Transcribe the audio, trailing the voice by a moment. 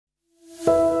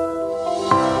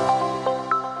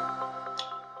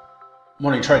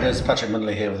Morning traders, Patrick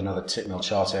Mundley here with another Tickmill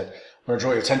Chart Hit. I'm going to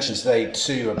draw your attention today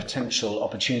to a potential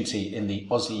opportunity in the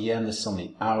Aussie yen. This is on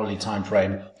the hourly time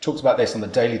frame. Talked about this on the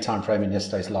daily time frame in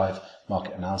yesterday's live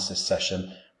market analysis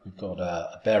session. We've got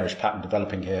a bearish pattern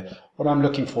developing here. What I'm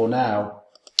looking for now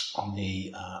on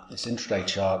the this intraday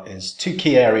chart is two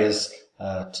key areas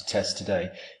to test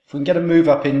today. If we can get a move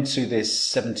up into this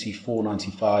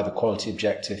 74.95 equality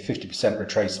objective, 50%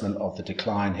 retracement of the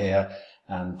decline here,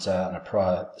 and a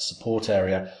prior support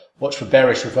area. Watch for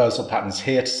bearish reversal patterns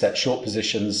here to set short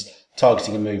positions,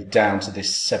 targeting a move down to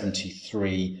this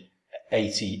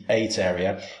 73.88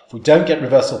 area. If we don't get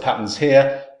reversal patterns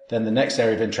here, then the next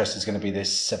area of interest is going to be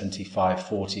this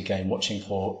 75.40. Again, watching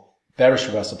for bearish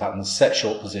reversal patterns, set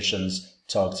short positions,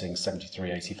 targeting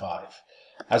 73.85.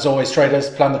 As always, traders,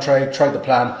 plan the trade the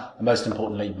plan, and most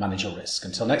importantly, manage your risk.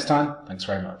 Until next time, thanks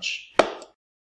very much.